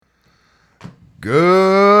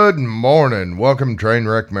Good morning. Welcome to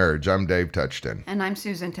Trainwreck Marriage. I'm Dave Touchton. And I'm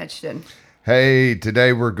Susan Touchton. Hey,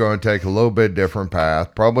 today we're going to take a little bit different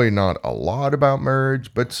path. Probably not a lot about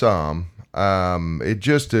marriage, but some. It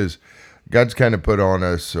just is, God's kind of put on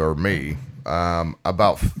us, or me,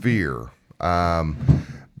 about fear.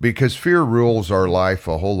 Because fear rules our life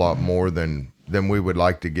a whole lot more than we would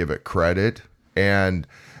like to give it credit. And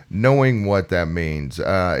knowing what that means.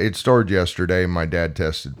 It started yesterday. My dad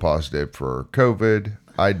tested positive for COVID.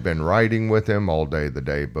 I'd been riding with him all day the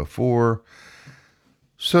day before.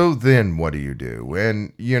 So then what do you do?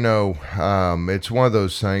 And, it's one of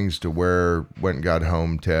those things to where went and got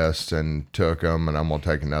home tests and took them, and I'm going to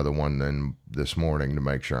take another one then this morning to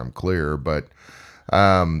make sure I'm clear. But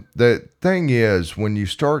the thing is, when you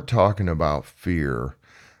start talking about fear,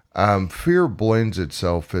 fear blends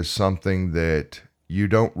itself as something that you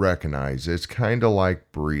don't recognize. It's kind of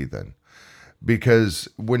like breathing. Because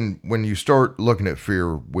when you start looking at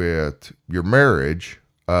fear with your marriage,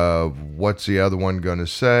 of what's the other one going to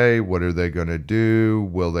say? What are they going to do?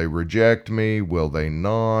 Will they reject me? Will they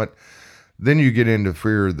not? Then you get into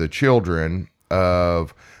fear of the children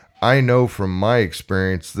of, I know from my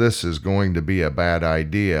experience, this is going to be a bad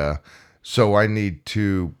idea. So I need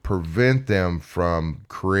to prevent them from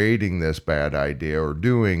creating this bad idea or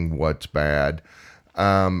doing what's bad.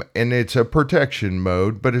 And it's a protection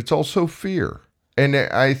mode, but it's also fear. And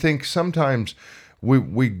I think sometimes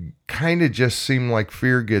we kind of just seem like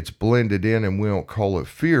fear gets blended in and we don't call it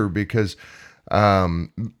fear because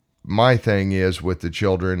my thing is with the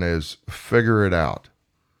children is figure it out.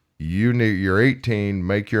 You're 18,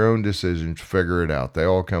 make your own decisions, figure it out. They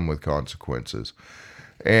all come with consequences.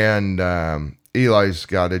 And Eli's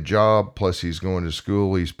got a job, plus he's going to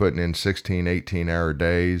school. He's putting in 16, 18-hour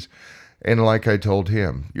days. And like I told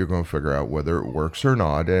him, you're going to figure out whether it works or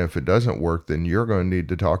not. And if it doesn't work, then you're going to need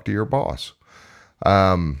to talk to your boss.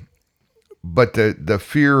 But the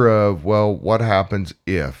fear of, well, what happens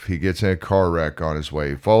if he gets in a car wreck on his way,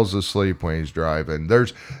 he falls asleep when he's driving?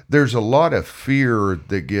 There's a lot of fear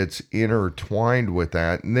that gets intertwined with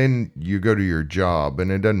that. And then you go to your job,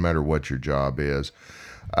 and it doesn't matter what your job is.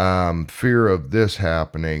 Fear of this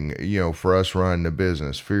happening, for us running the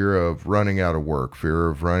business, fear of running out of work, fear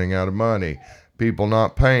of running out of money, people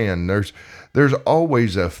not paying. There's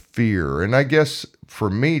always a fear. And I guess for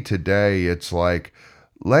me today, it's like,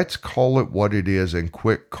 let's call it what it is and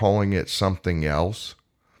quit calling it something else.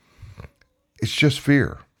 It's just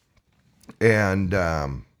fear. And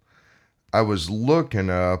I was looking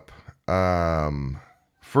up 1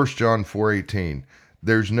 John 4:18.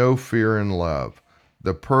 There's no fear in love.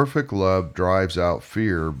 The perfect love drives out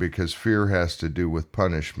fear because fear has to do with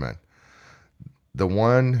punishment. The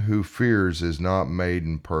one who fears is not made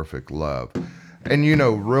in perfect love. And,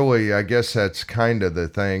 really, I guess that's kind of the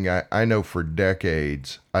thing. I know for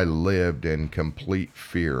decades I lived in complete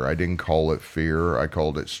fear. I didn't call it fear. I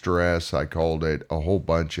called it stress. I called it a whole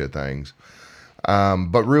bunch of things.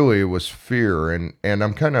 But really it was fear. And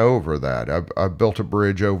I'm kind of over that. I've built a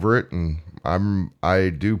bridge over it, and I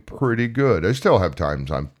do pretty good. I still have times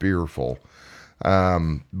I'm fearful.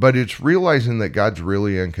 But it's realizing that God's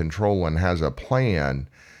really in control and has a plan.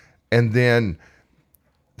 And then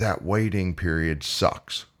that waiting period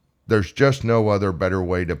sucks. There's just no other better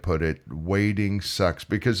way to put it. Waiting sucks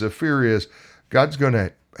because the fear is God's going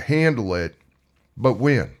to handle it, but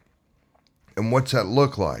when? And what's that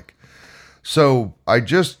look like? So I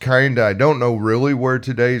don't know really where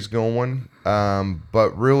today's going.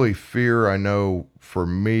 But really fear, I know for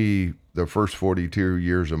me, the first 42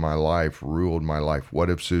 years of my life ruled my life. What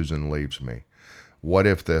if Susan leaves me? What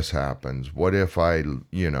if this happens? What if and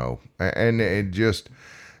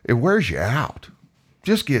it wears you out.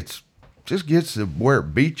 Just gets to where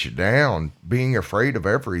it beats you down, being afraid of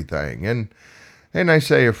everything. And I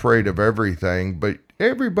say afraid of everything, but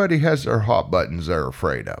everybody has their hot buttons they're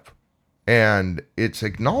afraid of. And it's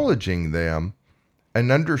acknowledging them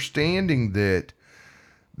and understanding that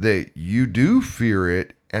you do fear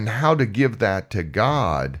it and how to give that to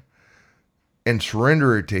God and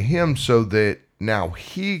surrender it to Him so that now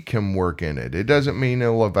He can work in it. It doesn't mean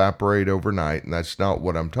it'll evaporate overnight, and that's not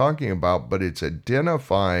what I'm talking about, but it's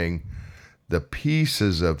identifying the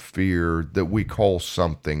pieces of fear that we call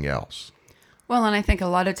something else. Well, and I think a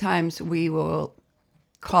lot of times we will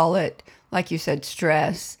call it, like you said,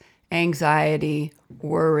 stress, anxiety,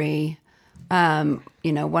 worry.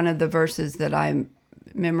 One of the verses that I'm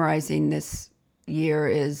memorizing this year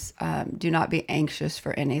is do not be anxious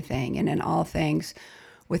for anything, and in all things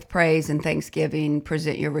with praise and thanksgiving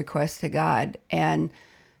present your requests to God. And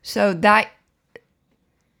so that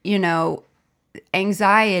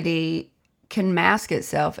anxiety can mask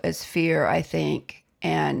itself as fear, I think.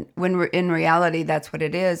 And when we're in reality, that's what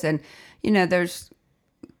it is. And, there's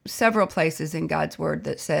several places in God's word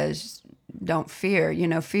that says, don't fear.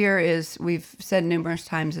 Fear is, we've said numerous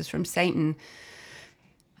times, is from Satan.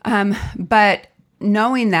 But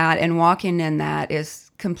knowing that and walking in that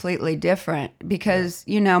is completely different because,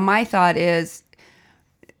 my thought is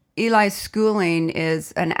Eli's schooling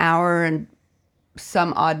is an hour and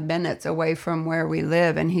some odd minutes away from where we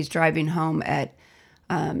live. And he's driving home at,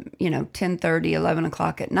 10:30, 11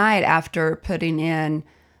 o'clock at night after putting in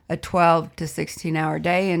a 12 to 16 hour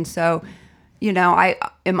day. And so, I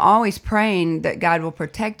am always praying that God will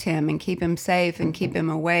protect him and keep him safe and keep him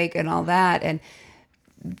awake and all that. And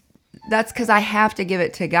that's because I have to give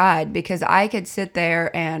it to God, because I could sit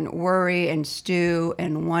there and worry and stew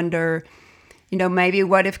and wonder, maybe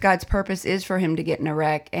what if God's purpose is for him to get in a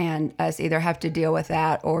wreck and us either have to deal with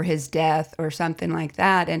that or his death or something like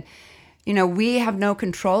that. And, we have no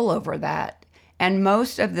control over that. And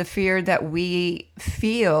most of the fear that we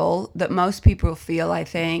feel, that most people feel, I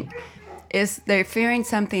think, is they're fearing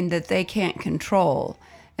something that they can't control,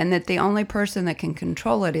 and that the only person that can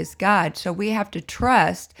control it is God. So we have to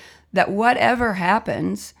trust that whatever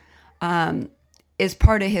happens is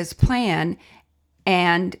part of his plan,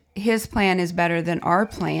 and his plan is better than our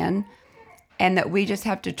plan, and that we just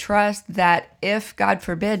have to trust that if, God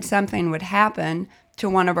forbid, something would happen to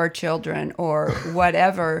one of our children or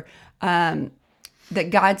whatever, that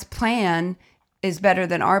God's plan is better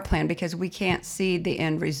than our plan, because we can't see the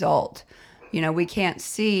end result. We can't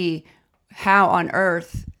see how on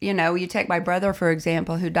earth, you take my brother, for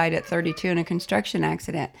example, who died at 32 in a construction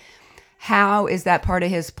accident. How is that part of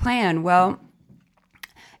his plan? Well,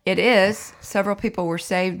 it is. Several people were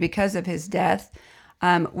saved because of his death,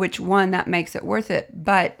 which, one, that makes it worth it.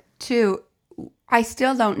 But two, I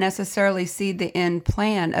still don't necessarily see the end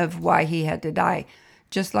plan of why he had to die.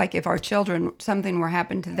 Just like if our children, something were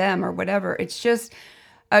happened to them or whatever, it's just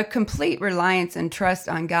a complete reliance and trust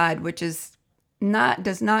on God, which does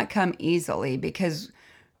not come easily, because,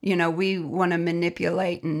 we want to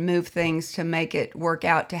manipulate and move things to make it work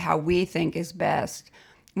out to how we think is best,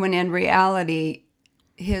 when in reality,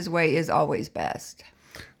 his way is always best.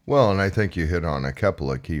 Well, and I think you hit on a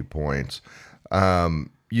couple of key points.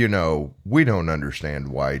 We don't understand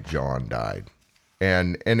why John died.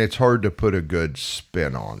 And it's hard to put a good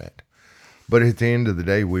spin on it. But at the end of the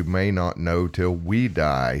day, we may not know till we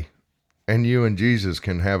die. And you and Jesus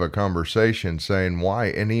can have a conversation saying why.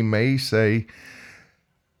 And he may say,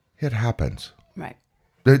 it happens. Right.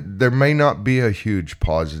 There may not be a huge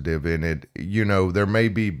positive in it. There may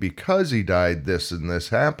be, because he died, this and this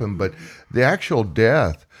happened. But the actual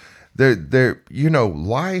death,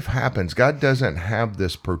 life happens. God doesn't have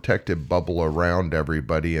this protective bubble around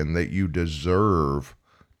everybody and that you deserve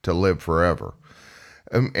to live forever.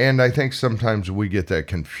 And I think sometimes we get that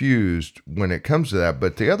confused when it comes to that.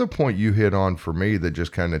 But the other point you hit on for me that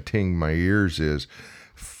just kind of tinged my ears is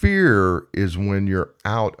fear is when you're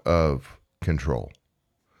out of control.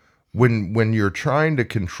 When you're trying to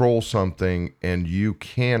control something and you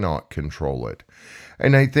cannot control it.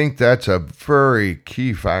 And I think that's a very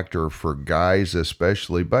key factor for guys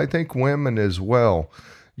especially, but I think women as well.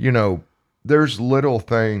 There's little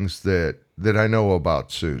things that I know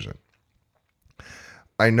about Susan.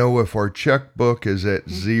 I know if our checkbook is at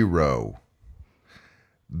zero,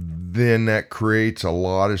 then that creates a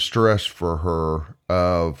lot of stress for her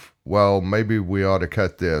of, well, maybe we ought to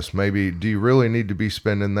cut this. Maybe, do you really need to be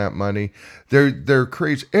spending that money? There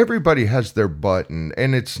creates, everybody has their button,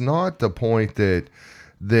 and it's not the point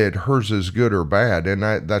that hers is good or bad, and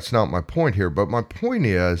that's not my point here, but my point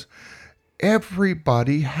is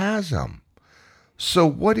everybody has them. So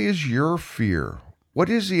what is your fear? What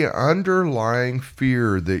is the underlying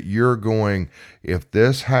fear that you're going, if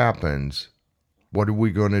this happens, what are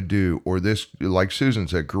we going to do? Or this, like Susan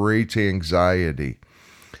said, creates anxiety.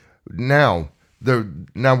 Now we're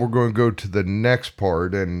going to go to the next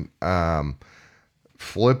part, and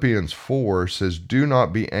Philippians 4 says, do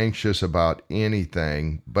not be anxious about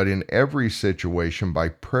anything, but in every situation, by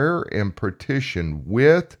prayer and petition,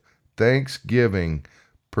 with thanksgiving,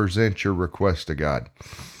 present your request to God.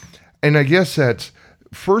 And I guess that's,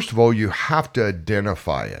 first of all, you have to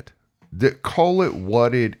identify it. Call it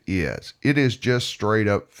what it is. It is just straight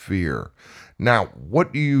up fear. Now,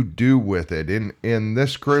 what do you do with it? In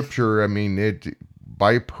this scripture, it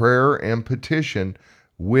by prayer and petition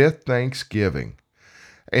with thanksgiving.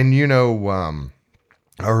 And,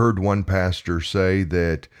 I heard one pastor say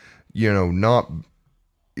that,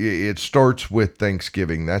 it starts with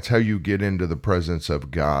thanksgiving. That's how you get into the presence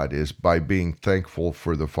of God, is by being thankful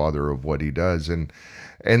for the Father of what he does. And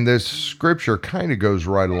this scripture kind of goes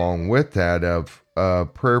right along with that of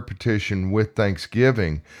prayer petition with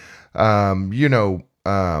thanksgiving. Um, you know,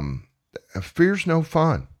 um, Fear's no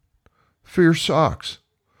fun. Fear sucks.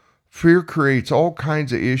 Fear creates all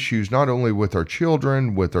kinds of issues, not only with our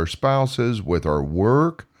children, with our spouses, with our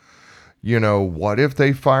work. What if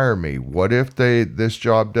they fire me? What if this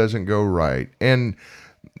job doesn't go right? And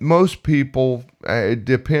most people, it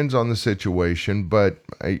depends on the situation, but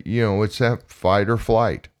it's that fight or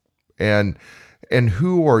flight. And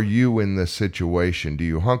who are you in this situation? Do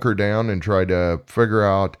you hunker down and try to figure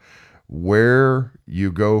out where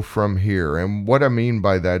you go from here? And what I mean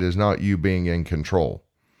by that is not you being in control.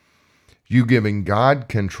 You giving God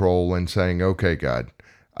control and saying, okay, God,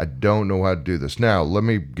 I don't know how to do this. Now, let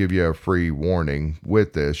me give you a free warning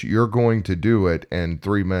with this. You're going to do it, and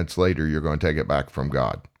 3 minutes later, you're going to take it back from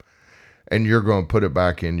God, and you're going to put it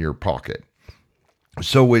back in your pocket.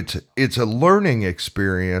 So it's a learning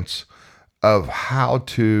experience of how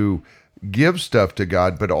to give stuff to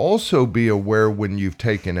God, but also be aware when you've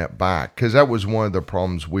taken it back. Because that was one of the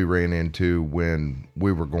problems we ran into when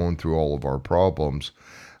we were going through all of our problems.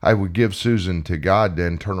 I would give Susan to God,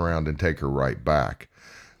 then turn around and take her right back.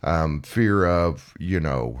 Fear of,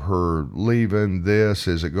 her leaving this.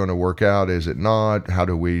 Is it going to work out? Is it not? How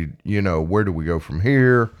do we, where do we go from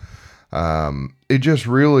here? It just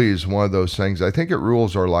really is one of those things. I think it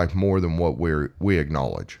rules our life more than what we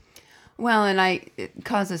acknowledge. Well, and it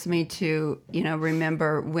causes me to,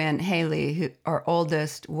 remember when Haley, our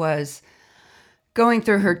oldest, was going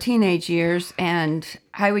through her teenage years, and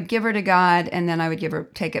I would give her to God, and then I would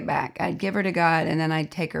take it back. I'd give her to God, and then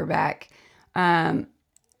I'd take her back. And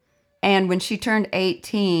when she turned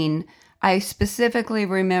 18, I specifically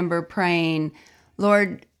remember praying,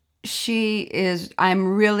 Lord, I'm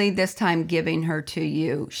really this time giving her to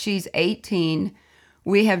you. She's 18.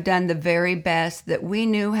 We have done the very best that we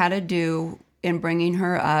knew how to do in bringing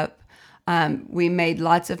her up. We made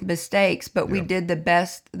lots of mistakes, but we did the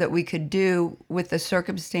best that we could do with the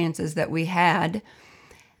circumstances that we had.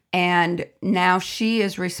 And now she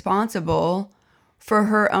is responsible for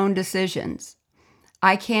her own decisions.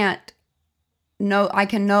 I can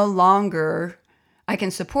no longer, I can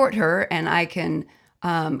support her and I can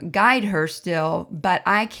guide her still, but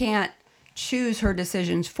I can't choose her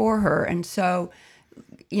decisions for her. And so,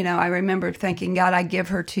 I remember thinking, God, I give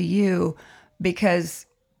her to you because,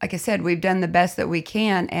 like I said, we've done the best that we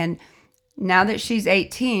can. And now that she's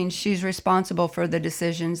 18, she's responsible for the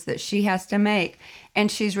decisions that she has to make. And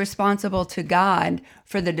she's responsible to God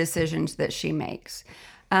for the decisions that she makes.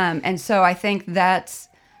 And so I think that's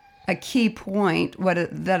a key point.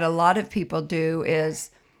 That a lot of people do is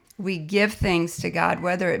we give things to God,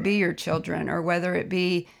 whether it be your children or whether it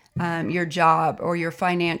be your job or your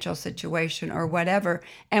financial situation or whatever,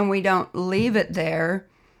 and we don't leave it there.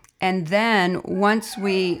 And then once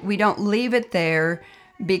we don't leave it there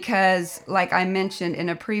because, like I mentioned in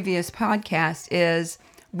a previous podcast, is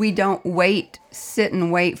we don't sit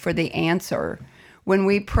and wait for the answer. When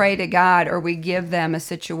we pray to God or we give them a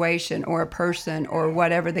situation or a person or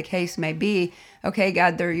whatever the case may be, okay,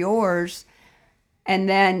 God, they're yours. And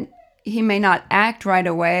then he may not act right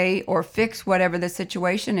away or fix whatever the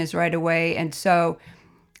situation is right away. And so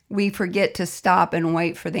we forget to stop and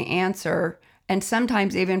wait for the answer, and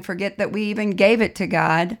sometimes even forget that we even gave it to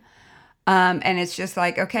God. And it's just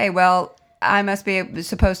like, okay, well, I must be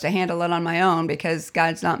supposed to handle it on my own because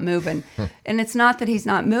God's not moving. And it's not that he's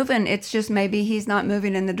not moving. It's just maybe he's not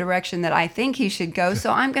moving in the direction that I think he should go.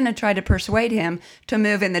 So I'm going to try to persuade him to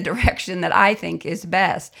move in the direction that I think is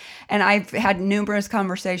best. And I've had numerous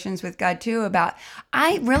conversations with God too about,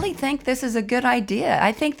 I really think this is a good idea.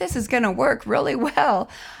 I think this is going to work really well.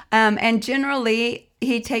 And generally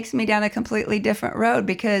he takes me down a completely different road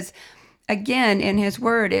because, again, in his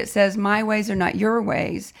word, it says, my ways are not your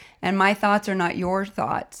ways, and my thoughts are not your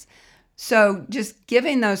thoughts. So just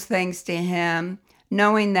giving those things to him,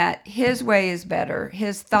 knowing that his way is better,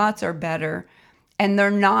 his thoughts are better, and they're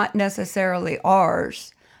not necessarily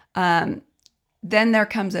ours, then there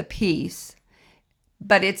comes a peace.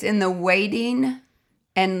 But it's in the waiting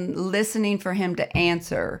and listening for him to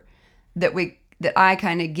answer that I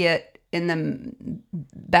kind of get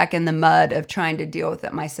back in the mud of trying to deal with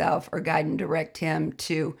it myself or guide and direct him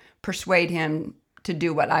to persuade him to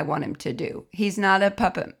do what I want him to do. He's not a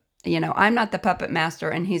puppet. I'm not the puppet master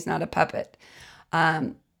and he's not a puppet.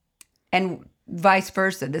 And vice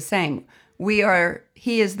versa, the same.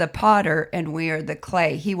 He is the potter and we are the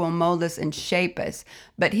clay. He will mold us and shape us,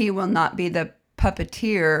 but he will not be the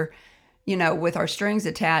puppeteer with our strings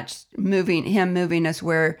attached, moving us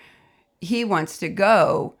where he wants to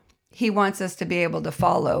go. He wants us to be able to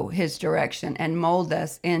follow his direction and mold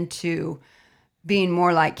us into being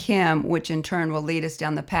more like him, which in turn will lead us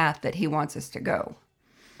down the path that he wants us to go.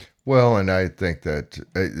 Well, and I think that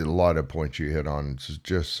a lot of points you hit on is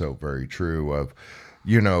just so very true. Of,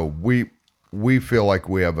 we feel like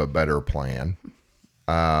we have a better plan.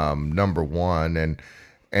 Number one,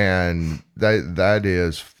 and that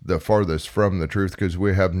is the farthest from the truth because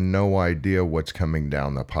we have no idea what's coming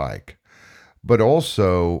down the pike. But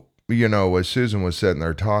also, as Susan was sitting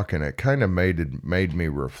there talking, it kind of made me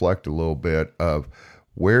reflect a little bit of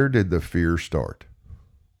where did the fear start?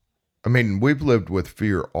 I mean, we've lived with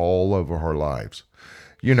fear all over our lives.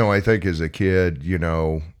 I think as a kid,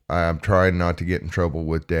 I'm trying not to get in trouble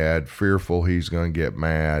with dad, fearful he's going to get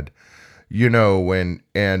mad,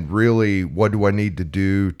 and really, what do I need to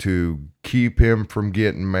do to keep him from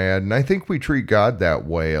getting mad? And I think we treat God that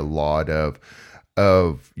way a lot of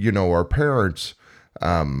our parents.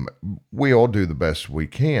 We all do the best we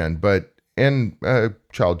can, and a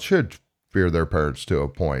child should fear their parents to a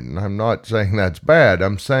point. And I'm not saying that's bad.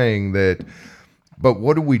 I'm saying that, but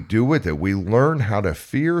what do we do with it? We learn how to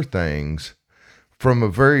fear things from a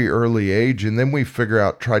very early age, and then we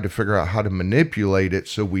try to figure out how to manipulate it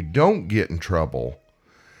so we don't get in trouble.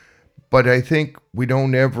 But I think we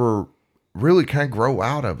don't ever really kind of grow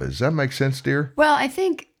out of it. Does that make sense, dear? Well, I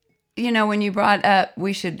think, when you brought up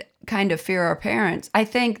we should kind of fear our parents, I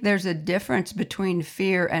think there's a difference between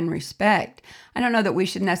fear and respect. I don't know that we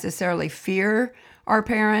should necessarily fear our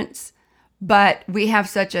parents, but we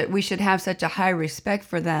should have such a high respect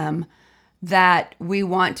for them that we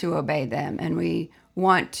want to obey them and we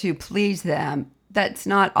want to please them. That's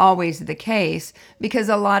not always the case because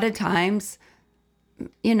a lot of times,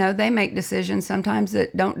 they make decisions sometimes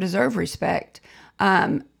that don't deserve respect.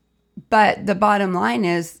 But the bottom line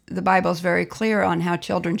is the Bible's very clear on how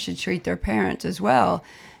children should treat their parents as well.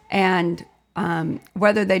 And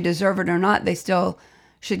whether they deserve it or not, they still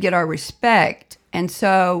should get our respect. And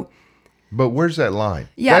so... But where's that line?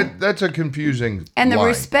 Yeah. That's a confusing And the line.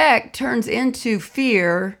 respect turns into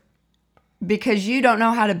fear because you don't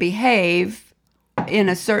know how to behave in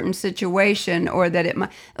a certain situation, or that it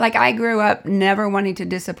might... Like, I grew up never wanting to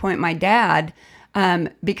disappoint my dad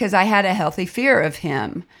because I had a healthy fear of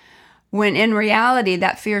him. When in reality,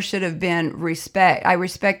 that fear should have been respect. I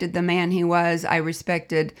respected the man he was. I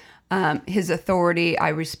respected his authority. I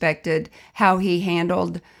respected how he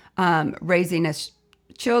handled raising us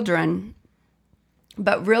children.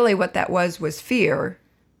 But really what that was fear,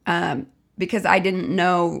 because I didn't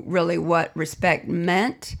know really what respect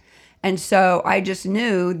meant. And so I just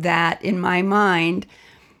knew that in my mind,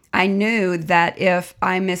 I knew that if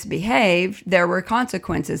I misbehaved, there were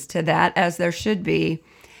consequences to that, as there should be.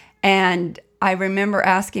 And I remember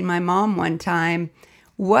asking my mom one time,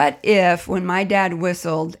 what if when my dad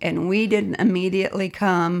whistled and we didn't immediately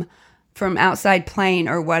come from outside playing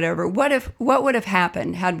or whatever, what would have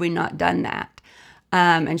happened had we not done that?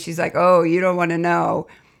 And she's like, oh, you don't want to know.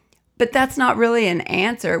 But that's not really an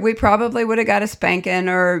answer. We probably would have got a spanking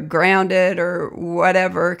or grounded or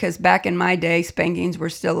whatever, because back in my day, spankings were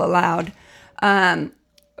still allowed. But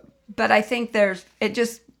I think it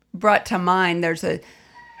just brought to mind there's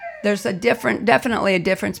definitely a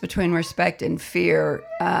difference between respect and fear.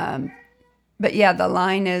 But yeah, the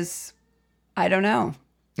line is, I don't know.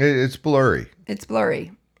 It's blurry. It's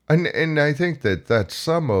blurry. And I think that's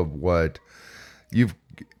some of what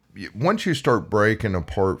once you start breaking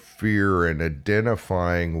apart fear and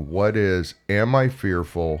identifying am I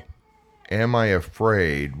fearful? Am I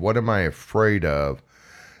afraid? What am I afraid of?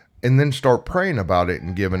 And then start praying about it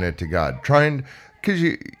and giving it to God.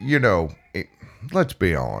 Because let's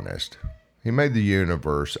be honest. He made the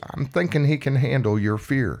universe. I'm thinking he can handle your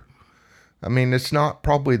fear. I mean, it's not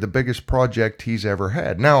probably the biggest project he's ever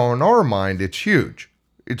had. Now, in our mind, it's huge.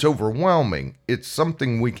 It's overwhelming. It's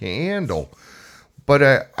something we can handle.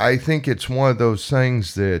 But I think it's one of those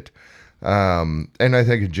things that, and I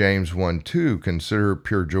think of James 1:2, consider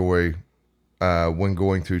pure joy when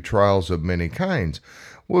going through trials of many kinds.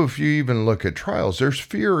 Well, if you even look at trials, there's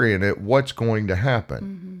fear in it. What's going to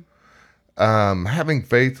happen? Mm-hmm. Having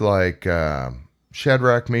faith like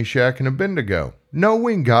Shadrach, Meshach, and Abednego,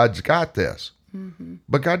 knowing God's got this. Mm-hmm.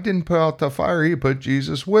 But God didn't put out the fire. He put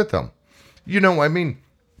Jesus with them.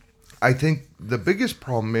 I think the biggest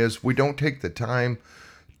problem is we don't take the time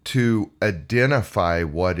to identify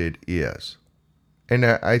what it is. And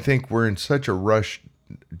I think we're in such a rush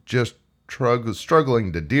just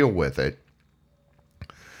struggling to deal with it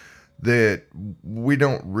that we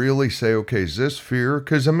don't really say, okay, is this fear?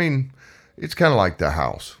 Because, it's kind of like the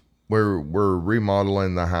house. we're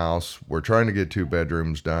remodeling the house. We're trying to get 2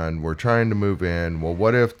 bedrooms done. We're trying to move in. Well,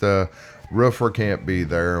 what if the roofer can't be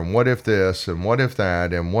there? And what if this? And what if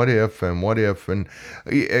that? And what if? And what if? And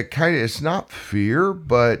it kind of, it's not fear,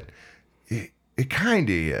 but it kind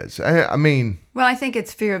of is. I mean, Well, I think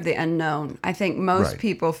it's fear of the unknown. I think most Right.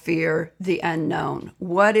 people fear the unknown.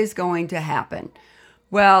 What is going to happen?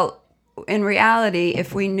 Well, in reality,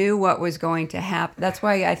 if we knew what was going to happen, that's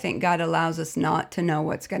why I think God allows us not to know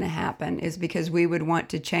what's going to happen, is because we would want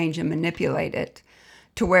to change and manipulate it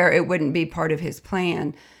to where it wouldn't be part of his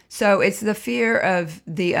plan. So it's the fear of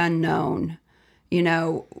the unknown. You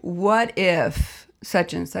know, what if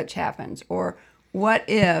such and such happens? Or what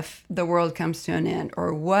if the world comes to an end?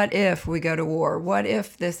 Or what if we go to war? What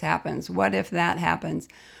if this happens? What if that happens?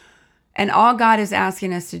 And all God is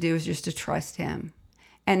asking us to do is just to trust him.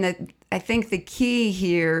 And I think the key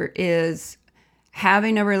here is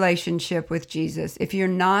having a relationship with Jesus. If you're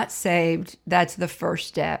not saved, that's the first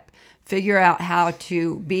step. Figure out how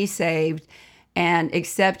to be saved and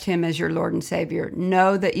accept him as your Lord and Savior.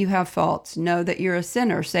 Know that you have faults. Know that you're a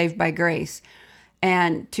sinner saved by grace,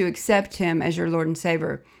 and to accept him as your Lord and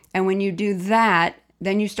Savior. And when you do that,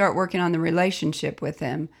 then you start working on the relationship with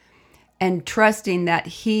him and trusting that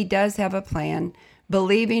he does have a plan,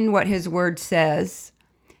 believing what his word says,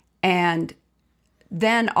 and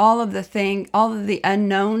then all of the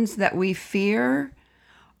unknowns that we fear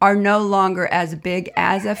are no longer as big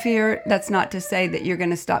as a fear. That's not to say that you're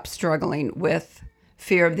going to stop struggling with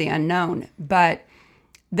fear of the unknown, but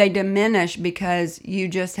they diminish because you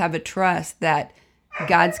just have a trust that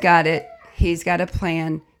God's got it. He's got a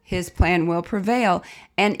plan. His plan will prevail.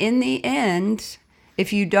 And in the end,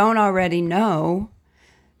 if you don't already know,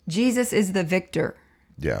 Jesus is the victor.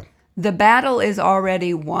 yeah. The battle is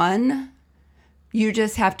already won. You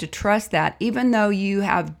just have to trust that. Even though you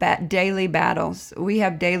have daily battles, we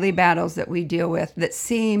have daily battles that we deal with that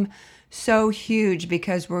seem so huge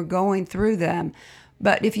because we're going through them.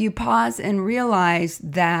 But if you pause and realize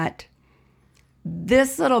that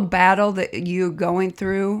this little battle that you're going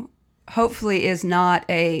through hopefully is not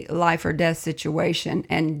a life or death situation,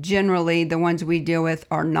 and generally the ones we deal with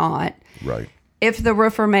are not. Right. If the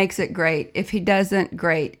roofer makes it, great. If he doesn't,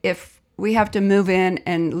 great. If we have to move in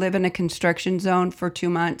and live in a construction zone for 2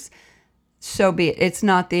 months, so be it. It's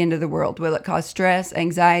not the end of the world. Will it cause stress,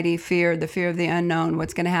 anxiety, fear, the fear of the unknown,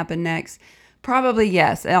 what's going to happen next? Probably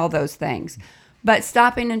yes, all those things. But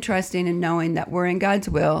stopping and trusting and knowing that we're in God's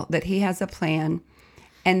will, that he has a plan,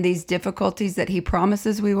 and these difficulties that he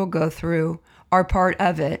promises we will go through are part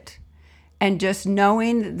of it. And just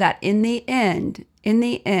knowing that in the end,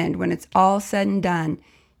 when it's all said and done,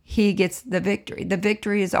 he gets the victory. The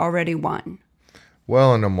victory is already won.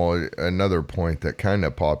 Well, and another point that kind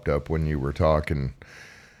of popped up when you were talking,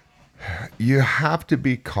 you have to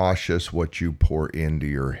be cautious what you pour into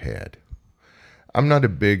your head. I'm not a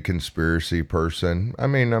big conspiracy person. I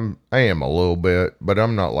mean, I am a little bit, but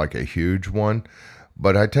I'm not like a huge one.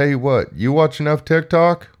 But I tell you what, you watch enough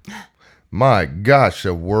TikTok, my gosh,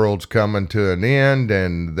 the world's coming to an end,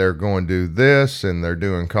 and they're going to do this, and they're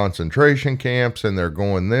doing concentration camps, and they're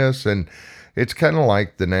going this, and it's kind of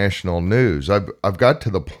like the national news. I've got to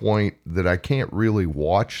the point that I can't really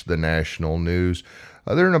watch the national news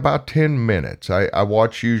other than about 10 minutes. I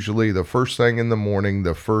watch usually the first thing in the morning,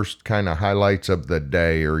 the first kind of highlights of the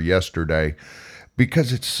day or yesterday,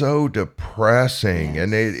 because it's so depressing. Yes.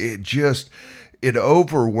 And it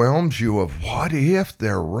overwhelms you of what if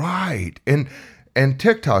they're right. And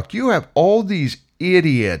TikTok, you have all these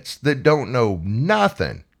idiots that don't know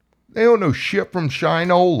nothing. They don't know shit from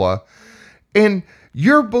Shinola, and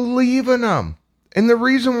you're believing them. And the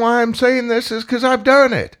reason why I'm saying this is because I've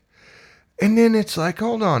done it. And then it's like,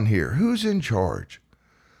 hold on here. Who's in charge?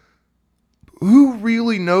 Who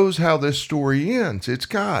really knows how this story ends? It's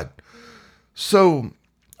God. So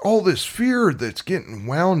all this fear that's getting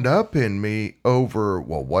wound up in me over,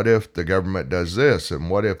 well, what if the government does this? And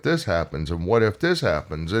what if this happens? And what if this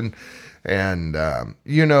happens? And I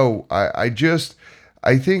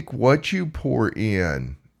think what you pour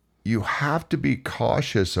in, you have to be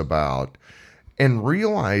cautious about and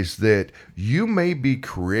realize that you may be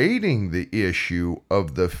creating the issue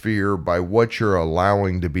of the fear by what you're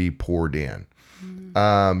allowing to be poured in.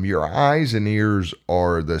 Your eyes and ears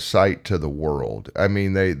are the sight to the world. I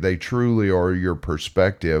mean, they truly are your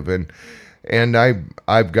perspective. And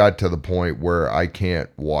I've got to the point where I can't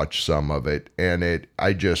watch some of it. And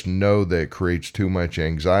I just know that it creates too much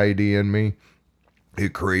anxiety in me.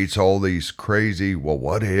 It creates all these crazy, well,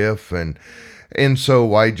 what if? And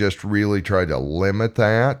so I just really try to limit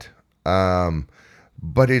that.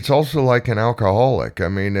 But it's also like an alcoholic. I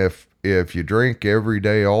mean, if you drink every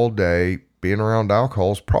day, all day, being around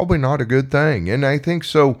alcohol is probably not a good thing. And I think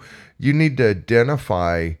so. You need to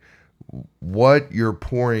identify what you're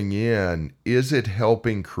pouring in. Is it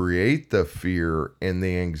helping create the fear and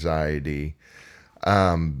the anxiety?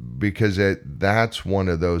 Because that's one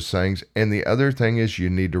of those things. And the other thing is you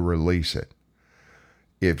need to release it.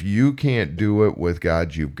 If you can't do it with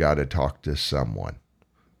God, you've got to talk to someone.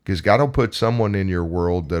 Because God will put someone in your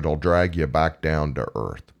world that'll drag you back down to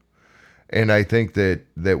earth. And I think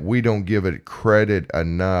that we don't give it credit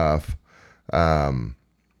enough,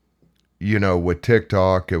 with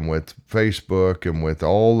TikTok and with Facebook and with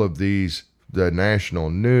all of these, the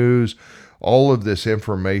national news, all of this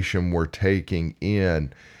information we're taking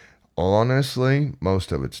in. Honestly,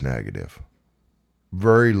 most of it's negative.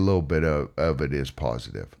 Very little bit of it is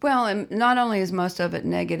positive. Well, and not only is most of it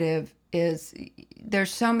negative, is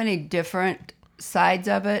there's so many different sides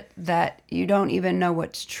of it that you don't even know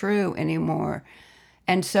what's true anymore.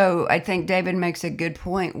 And so I think David makes a good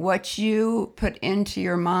point. What you put into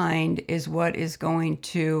your mind is what is going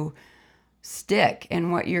to stick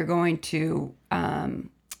and what you're going to,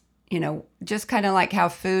 just kind of like how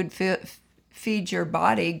food feeds your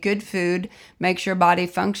body. Good food makes your body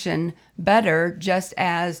function better, just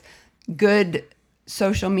as good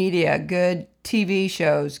social media, good TV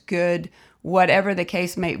shows, good whatever the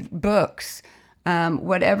case may, books,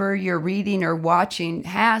 whatever you're reading or watching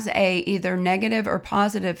has a either negative or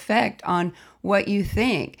positive effect on what you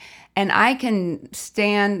think. And I can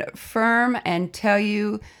stand firm and tell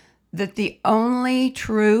you that the only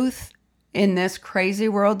truth in this crazy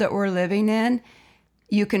world that we're living in,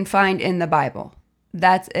 you can find in the Bible.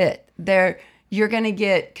 That's it. You're going to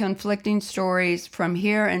get conflicting stories from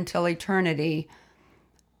here until eternity.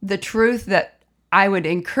 The truth that I would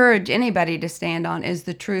encourage anybody to stand on is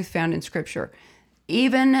the truth found in Scripture.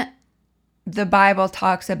 Even the Bible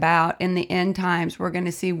talks about in the end times, we're going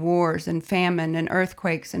to see wars and famine and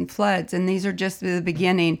earthquakes and floods. And these are just the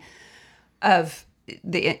beginning of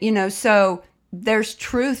so there's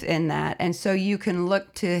truth in that. And so you can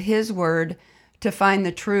look to His word to find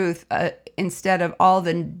the truth instead of all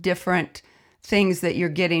the different things that you're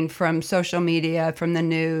getting from social media, from the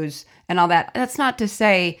news and all that. That's not to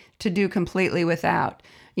say to do completely without,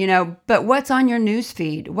 but what's on your news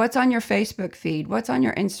feed? What's on your Facebook feed? What's on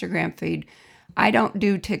your Instagram feed? I don't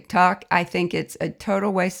do TikTok. I think it's a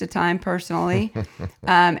total waste of time personally.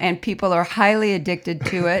 And people are highly addicted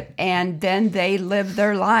to it. And then they live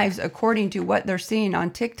their lives according to what they're seeing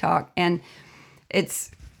on TikTok. And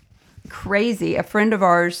it's crazy. A friend of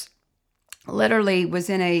ours literally was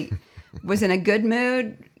in a good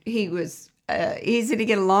mood. He was easy to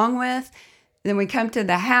get along with. Then we come to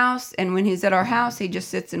the house, and when he's at our house, he just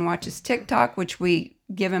sits and watches TikTok, which we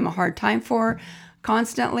give him a hard time for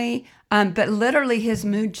constantly. But literally his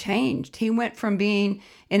mood changed. He went from being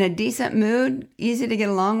in a decent mood, easy to get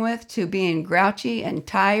along with, to being grouchy and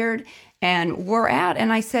tired and wore out.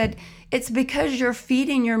 And I said, it's because you're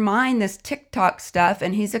feeding your mind this TikTok stuff,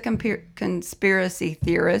 and he's a conspiracy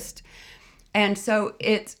theorist. And so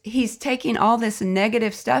he's taking all this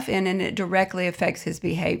negative stuff in, and it directly affects his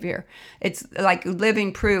behavior. It's like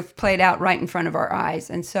living proof played out right in front of our eyes.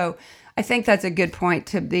 And so I think that's a good point,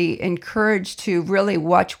 to be encouraged to really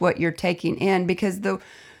watch what you're taking in, because the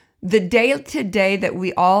day-to-day that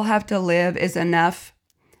we all have to live is enough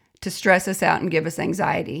to stress us out and give us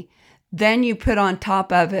anxiety. Then you put on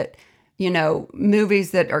top of it,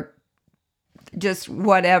 movies that are just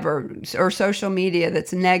whatever, or social media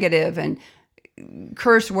that's negative, and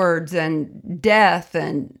curse words and death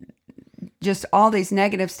and just all these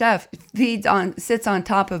negative stuff sits on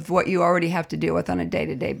top of what you already have to deal with on a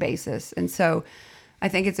day-to-day basis. And so I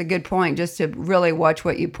think it's a good point just to really watch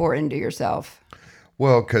what you pour into yourself.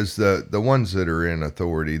 Well, because the ones that are in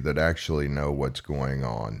authority that actually know what's going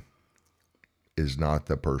on is not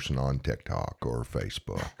the person on TikTok or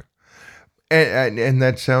Facebook. And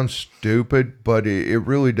that sounds stupid, but it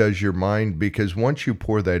really does your mind, because once you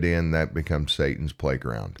pour that in, that becomes Satan's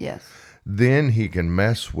playground. Yes. Then he can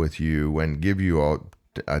mess with you and give you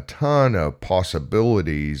a ton of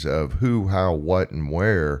possibilities of who, how, what, and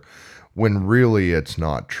where, when really it's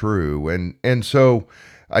not true. And so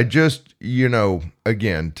I just,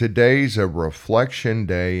 again, today's a reflection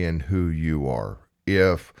day in who you are.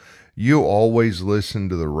 If you always listen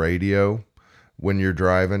to the radio when you're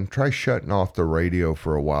driving, try shutting off the radio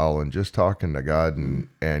for a while and just talking to God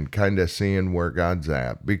and kind of seeing where God's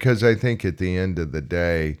at. Because I think at the end of the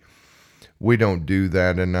day, we don't do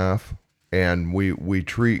that enough. And we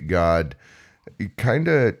treat God kind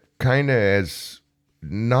of as,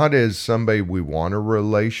 not as somebody we want a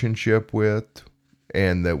relationship with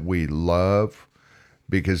and that we love,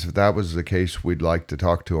 Because if that was the case, we'd like to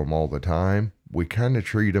talk to them all the time. We kind of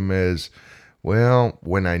treat them as, well,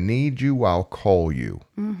 when I need you, I'll call you.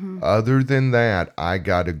 Other than that, I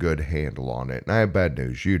got a good handle on it. And I have bad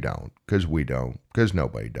news. You don't, because we don't, because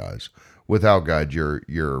nobody does. Without God,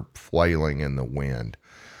 you're flailing in the wind.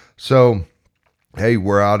 So, hey,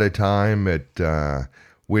 we're out of time.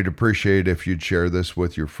 We'd appreciate if you'd share this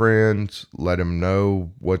with your friends, let them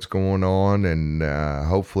know what's going on, and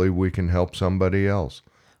hopefully we can help somebody else.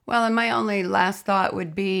 Well, and my only last thought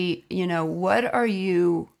would be, what are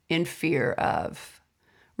you in fear of?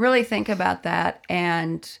 Really think about that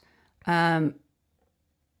and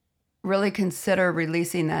really consider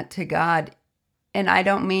releasing that to God. And I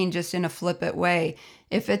don't mean just in a flippant way.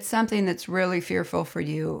 If it's something that's really fearful for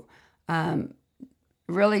you,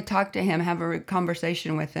 really talk to Him, have a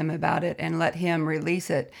conversation with Him about it, and let Him release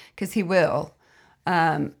it, because He will.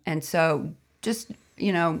 And so just,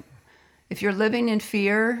 if you're living in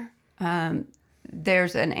fear,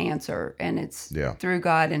 there's an answer, and it's through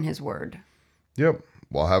God and His Word. Yep.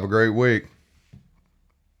 Well, have a great week.